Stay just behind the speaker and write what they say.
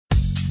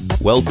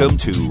Welcome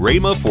to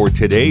Rhema for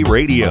Today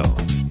Radio.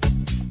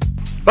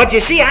 But you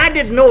see, I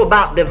didn't know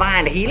about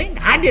divine healing.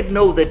 I didn't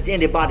know that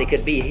anybody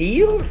could be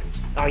healed,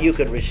 or you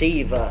could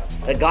receive,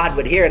 that God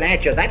would hear and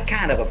answer that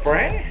kind of a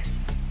prayer.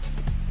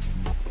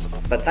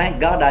 But thank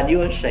God I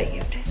knew and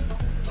saved.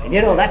 And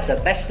you know, that's the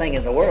best thing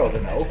in the world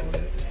to know.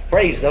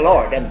 Praise the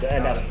Lord, and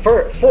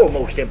of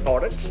foremost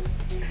importance.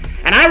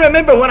 And I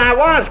remember when I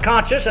was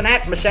conscious and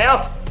at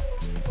myself,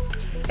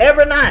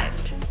 every night,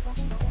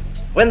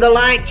 when the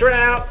lights are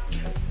out,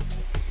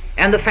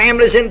 and the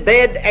family's in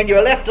bed, and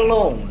you're left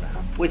alone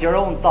with your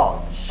own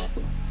thoughts.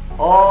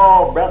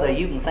 Oh, brother,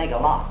 you can think a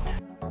lot.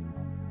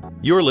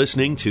 You're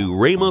listening to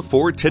Rhema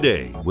for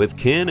Today with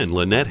Ken and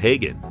Lynette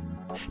Hagin.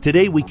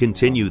 Today we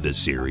continue the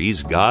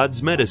series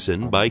God's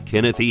Medicine by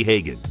Kenneth E.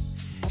 Hagin.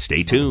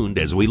 Stay tuned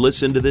as we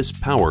listen to this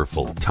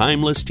powerful,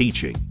 timeless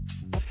teaching.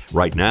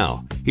 Right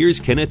now,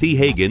 here's Kenneth E.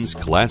 Hagin's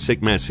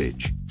classic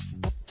message.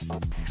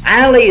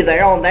 I lay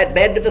there on that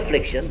bed of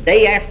affliction,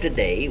 day after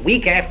day,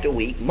 week after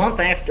week, month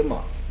after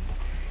month.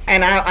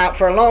 And I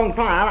for a long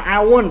while, I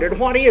wondered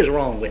what is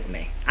wrong with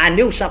me. I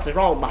knew something's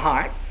wrong with my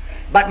heart,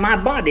 but my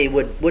body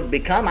would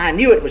become, I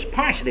knew it was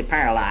partially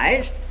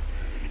paralyzed,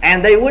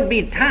 and there would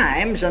be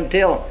times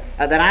until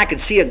that I could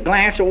see a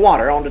glass of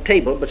water on the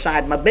table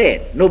beside my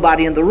bed,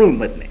 nobody in the room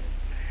with me.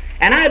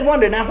 And I'd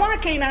wonder, now why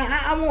can't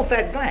I want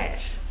that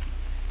glass.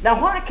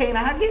 Now why can't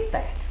I get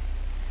that?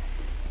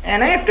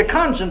 And after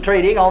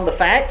concentrating on the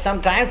fact,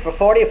 sometimes for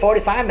 40 or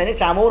 45 minutes,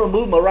 I want to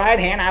move my right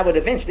hand, I would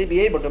eventually be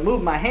able to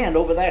move my hand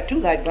over there to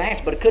that glass,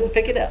 but I couldn't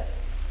pick it up.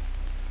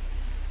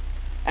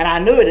 And I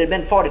knew it had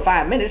been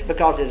 45 minutes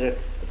because there's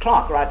a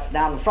clock right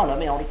down in front of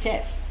me on the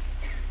chest.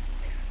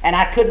 And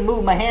I couldn't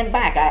move my hand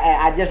back.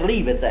 I'd just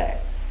leave it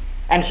there.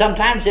 And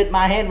sometimes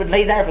my hand would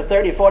lay there for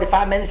 30 or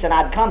 45 minutes, and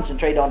I'd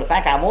concentrate on the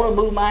fact I want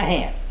to move my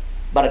hand.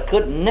 But I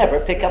could never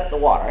pick up the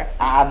water.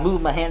 I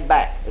moved my hand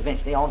back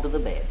eventually onto the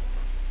bed.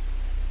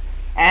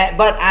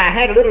 But I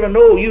had little or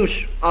no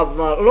use of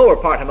the lower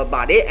part of my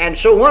body, and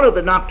so one of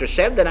the doctors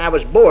said that I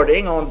was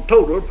bordering on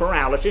total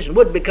paralysis and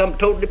would become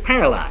totally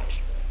paralyzed.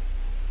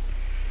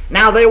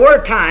 Now there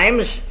were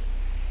times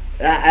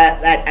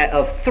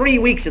of 3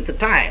 weeks at the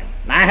time.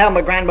 I have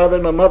my grandmother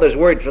and my mother's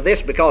word for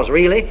this, because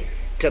really,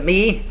 to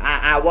me,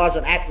 I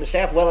wasn't at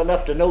myself well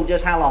enough to know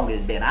just how long it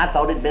had been. I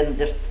thought it had been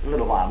just a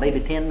little while, maybe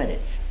 10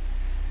 minutes.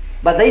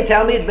 But they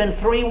tell me it had been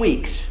 3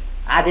 weeks.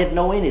 I didn't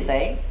know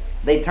anything.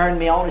 They turned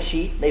me on a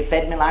sheet. They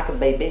fed me like a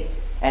baby.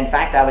 In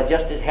fact, I was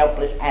just as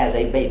helpless as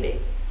a baby.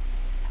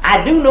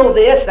 I do know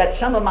this, that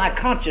some of my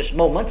conscious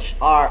moments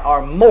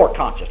are more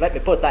conscious. Let me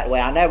put it that way.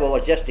 I never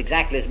was just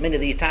exactly as many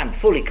of these times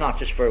fully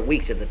conscious for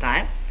weeks at a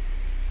time.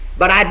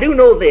 But I do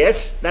know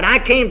this, that I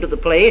came to the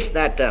place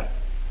that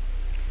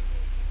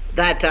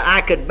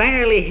I could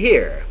barely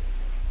hear,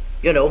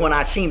 when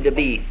I seemed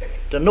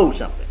to know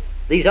something.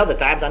 These other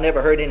times I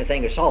never heard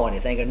anything or saw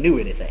anything or knew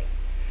anything.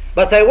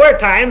 But there were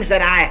times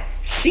that I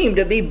seemed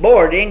to be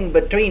bordering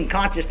between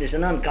consciousness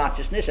and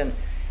unconsciousness, and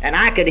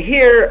I could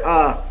hear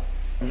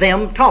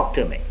them talk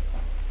to me.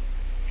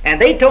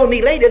 And they told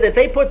me later that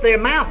they put their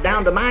mouth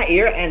down to my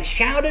ear and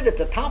shouted at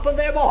the top of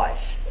their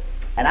voice,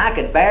 and I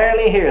could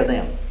barely hear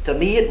them. To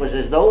me it was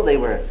as though they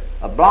were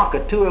a block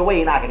or two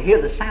away, and I could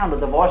hear the sound of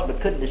the voice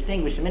but couldn't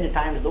distinguish many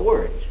times the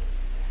words.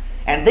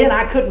 And then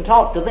I couldn't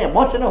talk to them.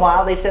 Once in a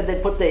while they said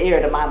they'd put their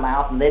ear to my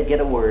mouth and they'd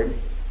get a word.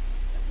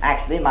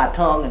 Actually my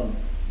tongue and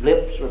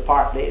lips were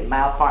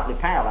mouth partly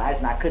paralyzed,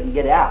 and I couldn't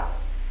get it out.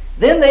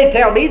 Then they'd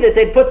tell me that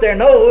they'd put their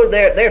nose,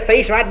 their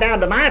face right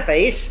down to my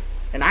face,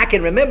 and I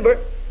can remember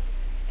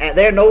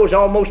their nose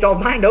almost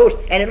on my nose,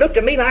 and it looked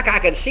to me like I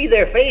could see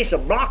their face a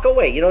block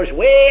away. It's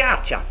way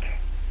out yonder.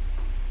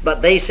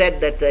 But they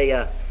said that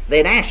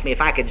they'd ask me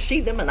if I could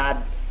see them, and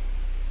I'd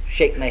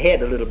shake my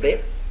head a little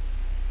bit.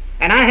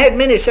 And I had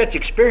many such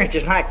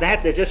experiences like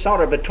that. There's just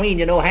sort of between,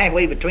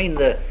 halfway between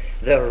the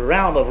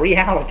realm of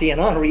reality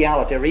and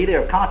unreality, really,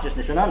 of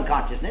consciousness and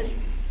unconsciousness.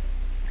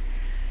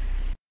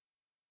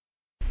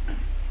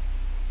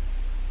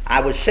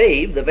 I was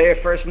saved the very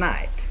first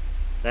night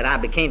that I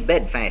became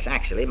bedfast,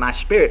 actually. My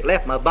spirit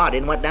left my body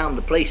and went down to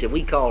the place that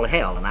we call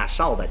hell, and I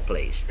saw that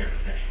place.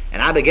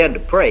 And I began to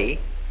pray,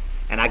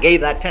 and I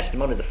gave that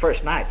testimony the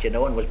first night,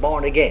 and was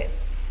born again.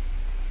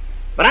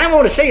 But I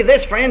want to say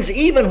this, friends,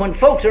 even when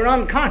folks are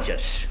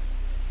unconscious,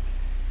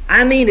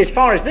 as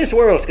far as this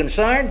world's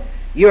concerned,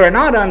 you are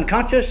not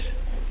unconscious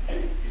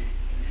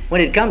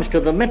when it comes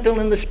to the mental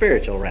and the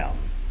spiritual realm.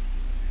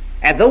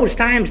 At those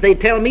times, they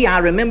tell me, I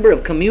remember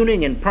of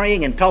communing and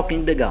praying and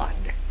talking to God.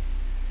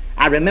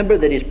 I remember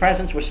that His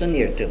presence was so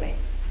near to me.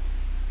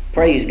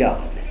 Praise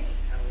God.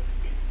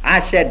 I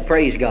said,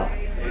 praise God.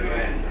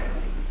 Amen.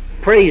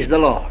 Praise the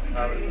Lord.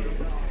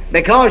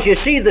 Because you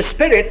see, the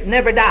spirit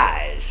never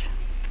dies.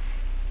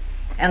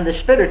 And the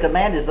spirit of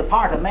man is the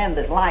part of man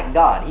that's like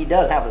God. He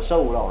does have a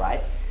soul, all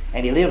right,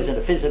 and he lives in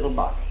a physical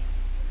body.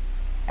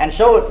 And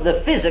so the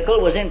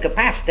physical was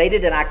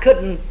incapacitated, and I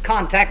couldn't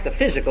contact the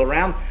physical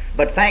realm,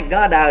 but thank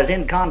God I was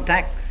in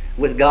contact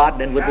with God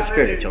and with the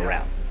spiritual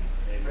realm.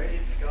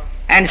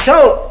 And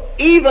so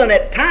even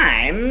at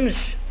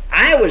times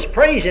I was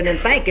praising and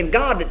thanking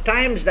God at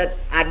times that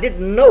I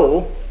didn't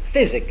know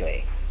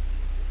physically.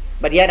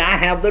 But yet I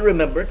have the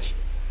remembrance.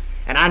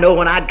 And I know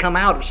when I'd come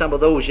out of some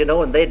of those,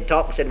 and they'd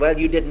talk and said, well,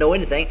 you didn't know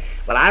anything.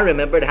 Well, I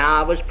remembered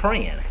how I was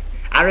praying.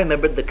 I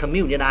remembered the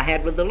communion I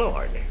had with the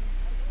Lord.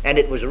 And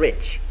it was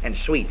rich and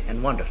sweet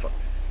and wonderful.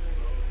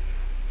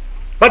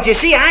 But you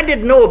see, I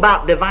didn't know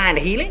about divine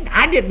healing.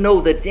 I didn't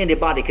know that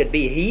anybody could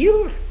be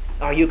healed,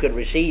 or you could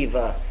receive,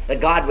 that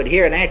God would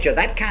hear and answer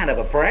that kind of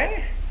a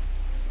prayer.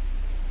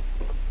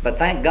 But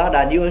thank God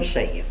I knew and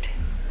saved.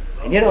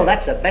 And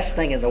that's the best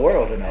thing in the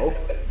world to know.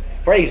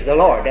 Praise the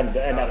Lord, and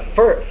of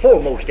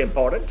foremost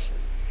importance.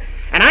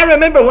 And I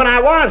remember when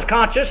I was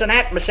conscious and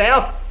at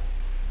myself,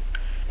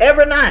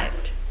 every night,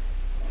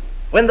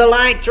 when the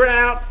lights are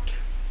out,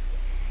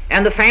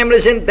 and the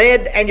family's in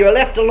bed, and you're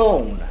left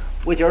alone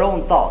with your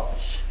own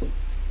thoughts.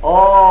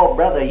 Oh,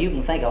 brother, you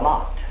can think a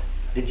lot.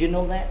 Did you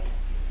know that?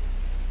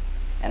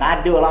 And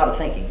I'd do a lot of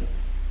thinking.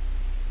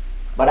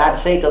 But I'd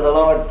say to the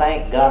Lord,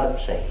 thank God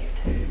I'm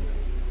saved.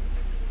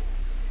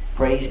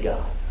 Praise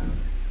God.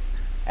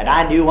 And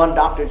I knew one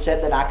doctor had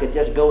said that I could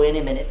just go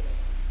any minute.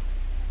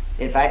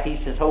 In fact, he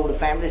told the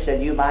family,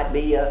 said you might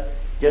be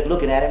just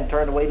looking at him,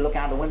 turn away, look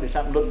out the window or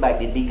something, look back,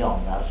 he'd be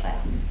gone without a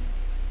sound.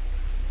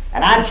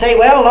 And I'd say,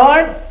 well,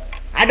 Lord,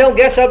 I don't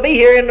guess I'll be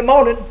here in the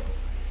morning.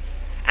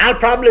 I'll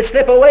probably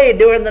slip away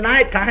during the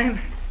night time.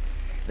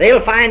 They'll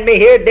find me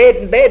here dead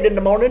in bed in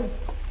the morning.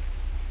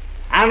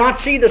 I'll not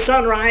see the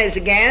sunrise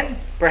again,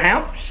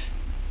 perhaps.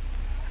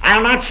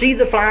 I'll not see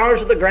the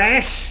flowers of the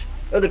grass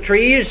or the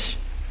trees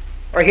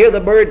or hear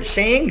the birds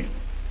sing.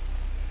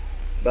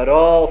 But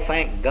oh,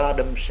 thank God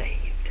I'm saved.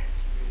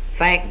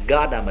 Thank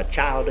God I'm a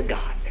child of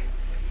God.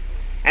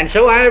 And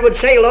so I would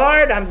say,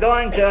 Lord, I'm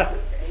going to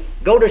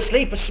go to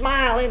sleep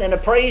a-smiling and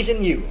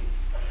a-praising you.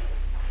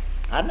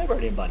 I'd never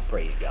heard anybody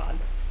praise God.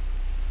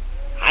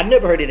 I'd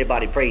never heard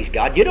anybody praise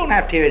God. You don't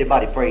have to hear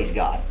anybody praise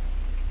God.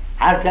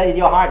 I'll tell you,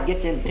 your heart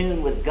gets in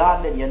tune with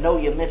God and you know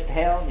you missed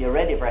hell and you're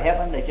ready for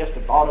heaven. There's just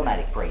an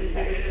automatic praise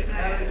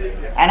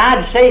there. And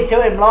I'd say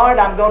to him, Lord,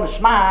 I'm going to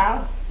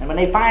smile. And when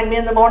they find me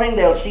in the morning,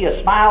 they'll see a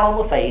smile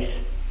on my face.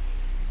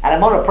 And I'm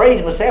going to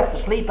praise myself to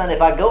sleep. And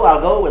if I go,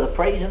 I'll go with a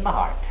praise in my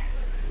heart.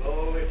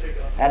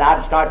 And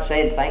I'd start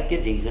saying, thank you,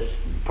 Jesus.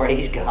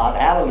 Praise God.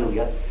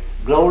 Hallelujah.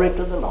 Glory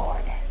to the Lord.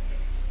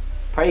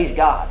 Praise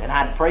God. And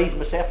I'd praise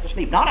myself to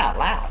sleep. Not out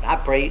loud. I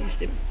praised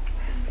him.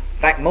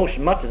 In fact,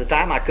 much of the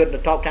time I couldn't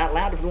have talked out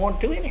loud if I wanted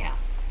to anyhow.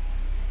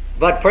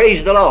 But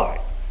praise the Lord.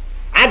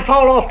 I'd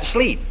fall off to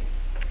sleep.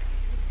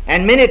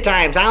 And many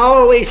times I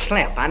always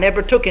slept. I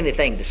never took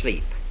anything to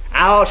sleep.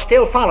 I'll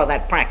still follow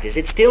that practice.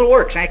 It still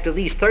works after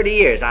these 30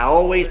 years. I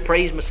always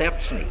praise myself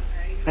to sleep.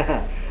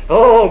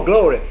 Oh,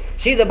 glory.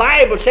 See, the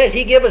Bible says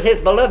he gives us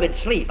his beloved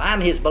sleep.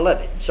 I'm his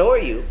beloved. So are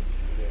you.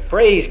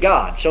 Praise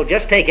God. So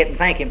just take it and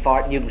thank him for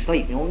it and you can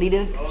sleep. You don't need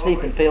any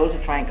sleeping pills or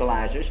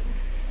tranquilizers.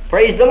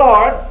 Praise the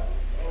Lord.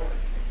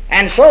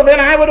 And so then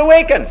I would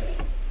awaken.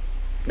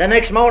 The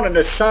next morning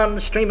the sun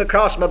stream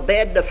across my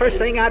bed. The first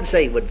thing I'd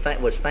say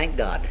was thank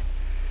God.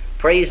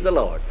 Praise the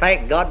Lord.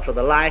 Thank God for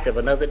the light of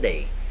another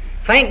day.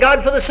 Thank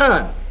God for the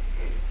sun.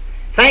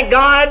 Thank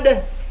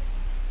God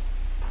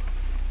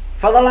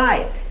for the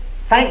light.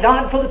 Thank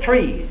God for the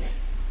trees.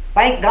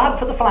 Thank God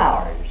for the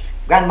flowers.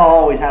 Grandma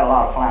always had a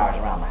lot of flowers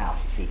around the house,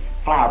 you see.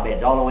 Flower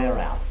beds all the way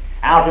around.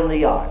 Out in the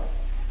yard.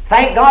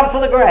 Thank God for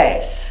the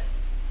grass.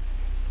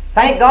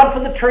 Thank God for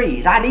the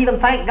trees. I'd even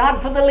thank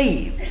God for the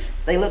leaves.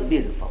 They look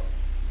beautiful.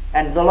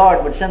 And the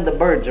Lord would send the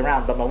birds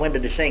around by my window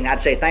to sing.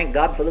 I'd say, thank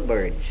God for the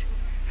birds.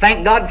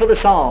 Thank God for the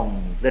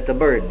song that the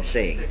bird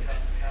sings.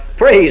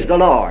 Praise the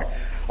Lord.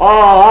 Oh,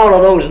 all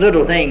of those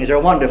little things are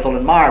wonderful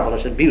and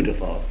marvelous and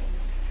beautiful.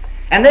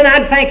 And then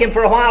I'd thank him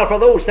for a while for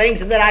those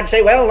things, and then I'd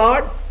say, well,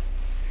 Lord,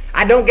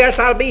 I don't guess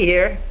I'll be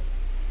here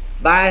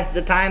by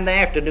the time the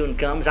afternoon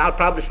comes. I'll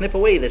probably slip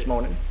away this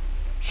morning.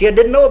 See, I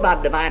didn't know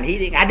about divine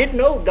healing. I didn't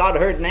know God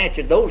heard and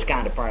answered those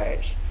kind of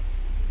prayers.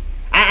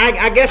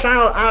 I guess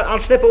I'll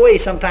slip away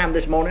sometime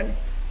this morning.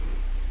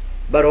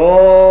 But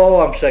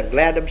oh, I'm so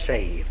glad I'm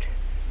saved.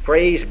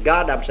 Praise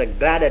God, I'm so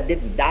glad I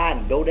didn't die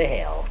and go to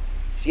hell.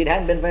 See, it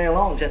hadn't been very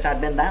long since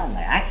I'd been down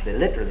there. Actually,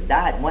 literally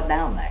died and went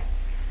down there.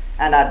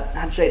 And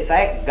I'd say,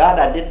 thank God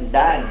I didn't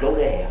die and go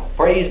to hell.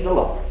 Praise the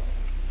Lord.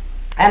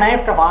 And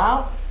after a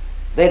while,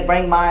 they'd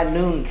bring my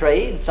noon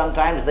tray, and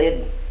sometimes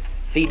they'd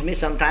feed me.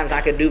 Sometimes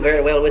I could do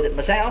very well with it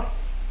myself.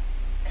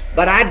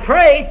 But I'd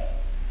pray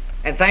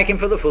and thank him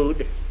for the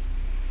food.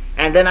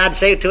 And then I'd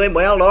say to him,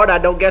 well, Lord, I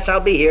don't guess I'll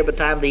be here by the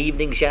time the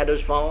evening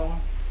shadows fall.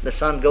 The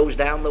sun goes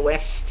down the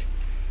west.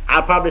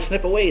 I'll probably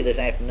slip away this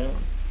afternoon.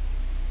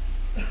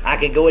 I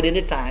can go at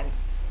any time.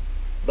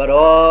 But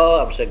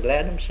oh, I'm so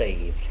glad I'm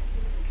saved.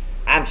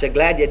 I'm so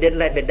glad you didn't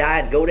let me die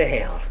and go to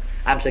hell.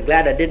 I'm so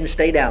glad I didn't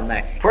stay down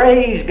there.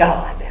 Praise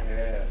God.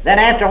 Yeah. Then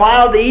after a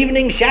while the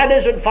evening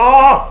shadows would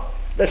fall.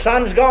 The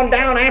sun's gone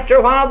down. After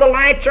a while the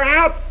lights are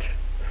out.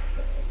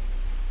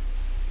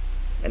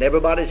 And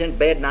everybody's in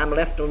bed and I'm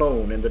left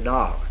alone in the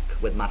dark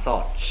with my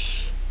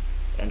thoughts.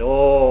 And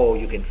oh,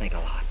 you can think a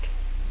lot.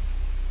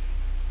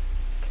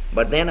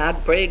 But then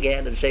I'd pray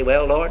again and say,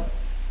 well, Lord,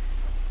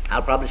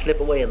 I'll probably slip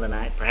away in the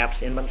night,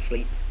 perhaps in my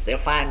sleep. They'll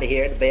find me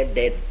here in bed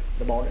dead in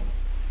the morning.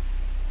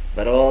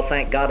 But oh,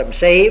 thank God I'm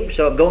saved,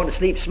 so I'm going to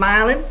sleep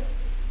smiling,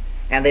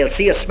 and they'll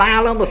see a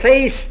smile on my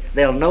face,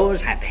 they'll know I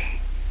was happy.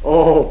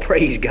 Oh,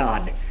 praise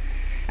God.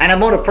 And I'm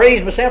going to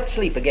praise myself to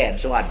sleep again,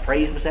 so I'd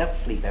praise myself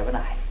to sleep every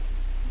night.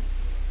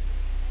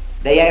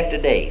 Day after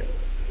day,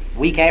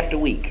 week after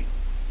week,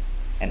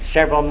 and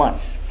several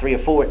months, 3 or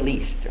 4 at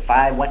least, or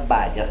 5 went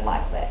by just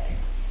like that.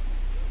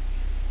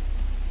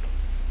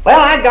 Well,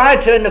 I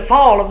got to in the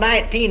fall of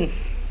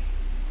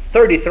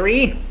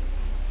 1933,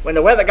 when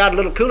the weather got a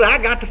little cooler, I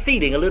got to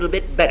feeling a little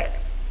bit better.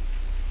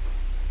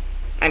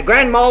 And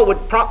Grandma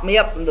would prop me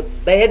up in the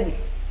bed,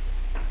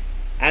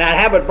 and I'd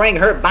have her bring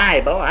her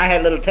Bible. I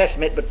had a little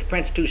Testament, but the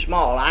print's too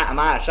small.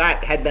 My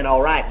sight had been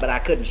all right, but I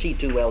couldn't see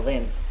too well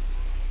then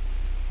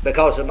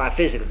because of my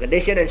physical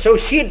condition. And so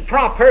she'd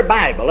prop her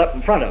Bible up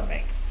in front of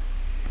me.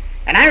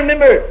 And I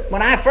remember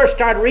when I first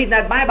started reading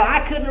that Bible, I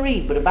couldn't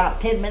read but about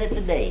 10 minutes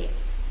a day.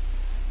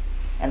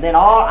 And then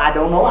I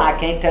don't know, I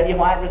can't tell you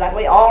why it was that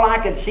way. All I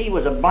could see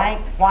was a blank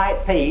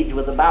white page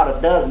with about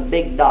a dozen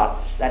big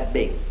dots, that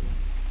big.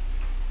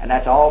 And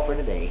that's all for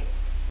today.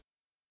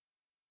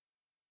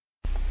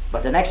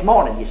 But the next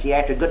morning, you see,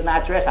 after a good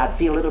night's rest, I'd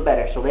feel a little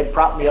better. So they'd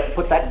prop me up and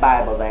put that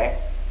Bible there.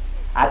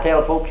 I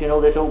tell folks,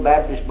 this old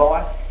Baptist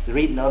boy is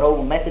reading an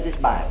old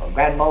Methodist Bible,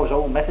 Grandma's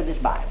old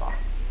Methodist Bible.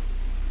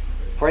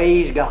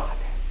 Praise God.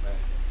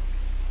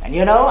 And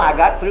I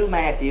got through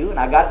Matthew, and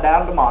I got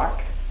down to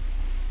Mark.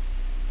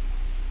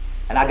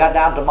 And I got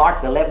down to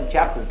Mark, the 11th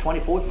chapter, the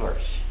 24th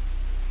verse.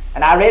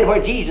 And I read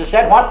where Jesus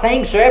said, what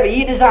things soever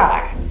ye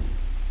desire.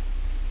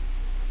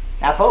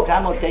 Now, folks,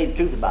 I'm going to tell you the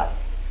truth about it.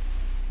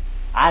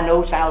 I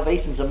know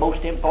salvation's the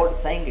most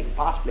important thing that could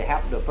possibly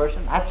happen to a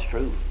person. That's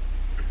true.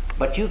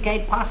 But you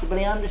can't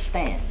possibly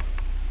understand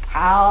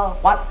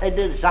what a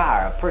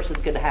desire a person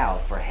could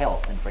have for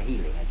health and for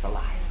healing and for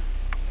life.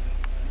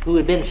 Who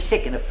had been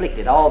sick and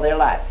afflicted all their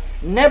life.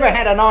 Never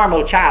had a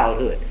normal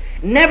childhood.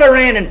 Never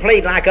ran and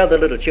played like other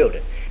little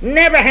children.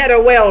 Never had a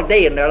well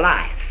day in their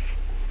life.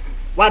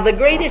 Why, the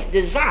greatest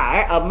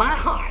desire of my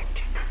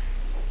heart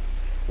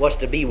was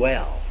to be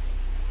well,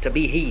 to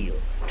be healed,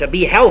 to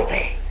be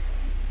healthy.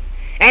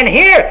 And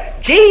here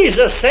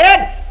Jesus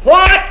said,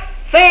 what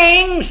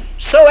things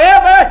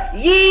soever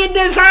ye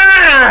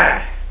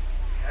desire.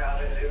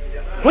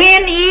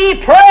 When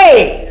ye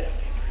pray,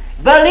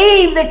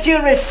 believe that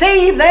you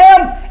receive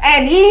them,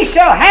 and ye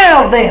shall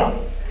have them.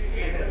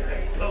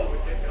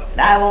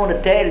 Now I want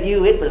to tell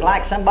you, it was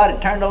like somebody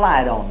turned a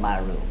light on in my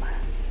room.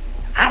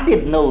 I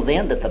didn't know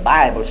then that the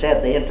Bible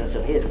said the entrance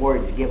of His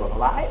words giveth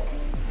light,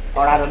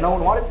 or I'd have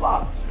known what it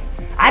was.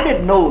 I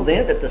didn't know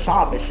then that the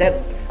psalmist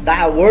said,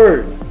 thy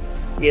word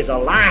is a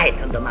light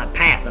unto my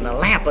path and a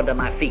lamp unto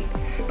my feet.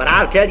 But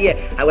I'll tell you,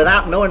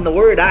 without knowing the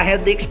word, I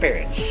had the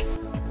experience.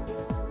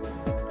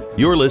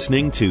 You're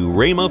listening to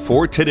Rhema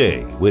for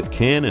Today with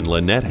Ken and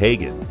Lynette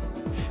Hagin.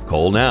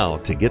 Call now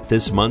to get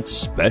this month's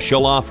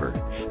special offer.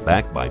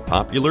 Backed by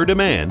popular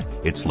demand,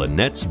 it's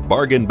Lynette's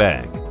Bargain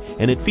Bag,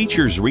 and it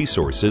features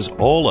resources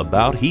all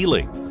about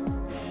healing.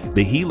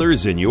 The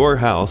Healers in Your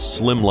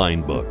House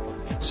Slimline Book,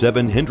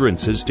 7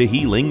 Hindrances to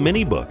Healing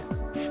Mini Book,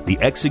 the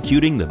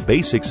Executing the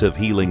Basics of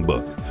Healing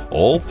Book,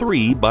 all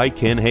 3 by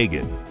Ken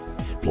Hagin.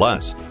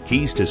 Plus,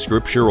 Keys to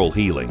Scriptural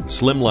Healing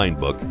Slimline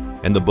Book,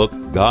 and the book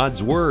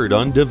God's Word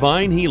on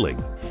Divine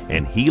Healing,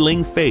 and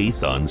Healing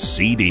Faith on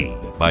CD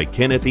by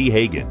Kenneth E.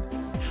 Hagin.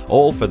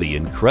 All for the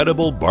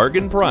incredible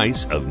bargain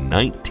price of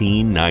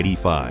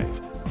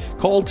 $19.95.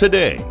 Call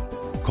today.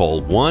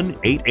 Call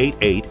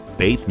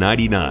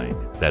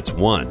 1-888-FAITH-99. That's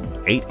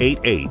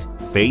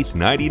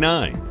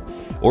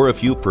 1-888-FAITH-99. Or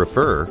if you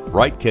prefer,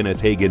 write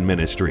Kenneth Hagin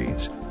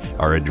Ministries.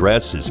 Our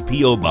address is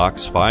P.O.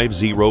 Box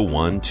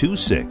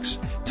 50126,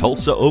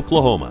 Tulsa,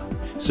 Oklahoma,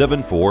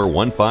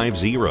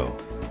 74150.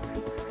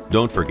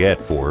 Don't forget,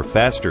 for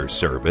faster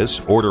service,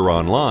 order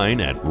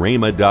online at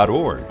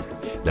rhema.org.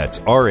 That's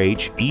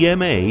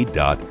rhema.org.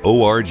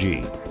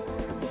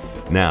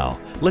 Now,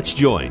 let's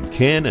join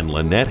Ken and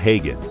Lynette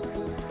Hagin.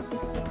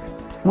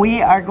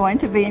 We are going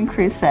to be in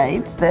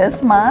Crusades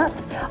this month,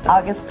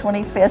 August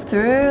 25th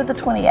through the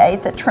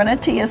 28th at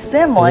Trinity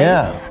Assembly,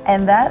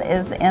 and that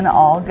is in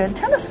Allgood,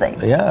 Tennessee.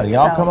 Yeah,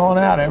 y'all come on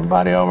out.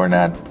 Everybody over in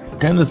that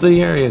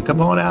Tennessee area,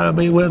 come on out and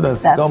be with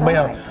us. It's going to be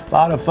a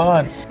lot of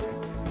fun.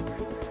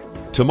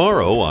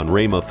 Tomorrow on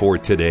Rhema for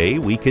Today,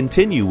 we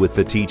continue with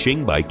the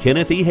teaching by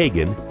Kenneth E.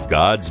 Hagin,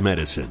 God's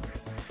Medicine.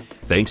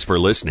 Thanks for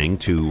listening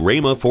to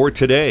Rhema for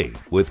Today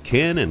with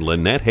Ken and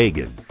Lynette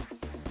Hagin.